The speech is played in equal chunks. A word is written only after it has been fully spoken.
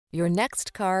Your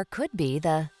next car could be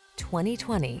the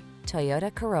 2020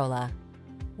 Toyota Corolla.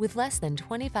 With less than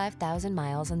 25,000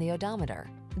 miles on the odometer,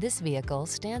 this vehicle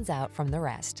stands out from the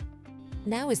rest.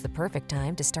 Now is the perfect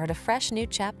time to start a fresh new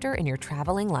chapter in your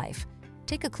traveling life.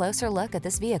 Take a closer look at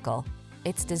this vehicle.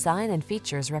 Its design and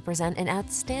features represent an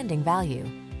outstanding value.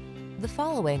 The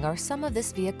following are some of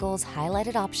this vehicle's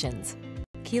highlighted options: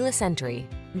 keyless entry,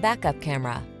 backup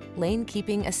camera, lane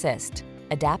keeping assist,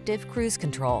 adaptive cruise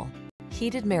control,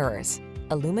 heated mirrors,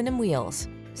 aluminum wheels,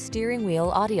 steering wheel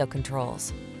audio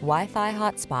controls, Wi-Fi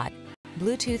hotspot,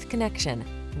 Bluetooth connection,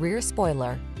 rear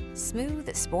spoiler.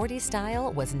 Smooth, sporty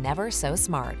style was never so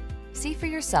smart. See for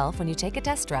yourself when you take a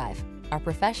test drive. Our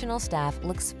professional staff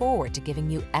looks forward to giving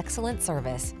you excellent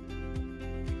service.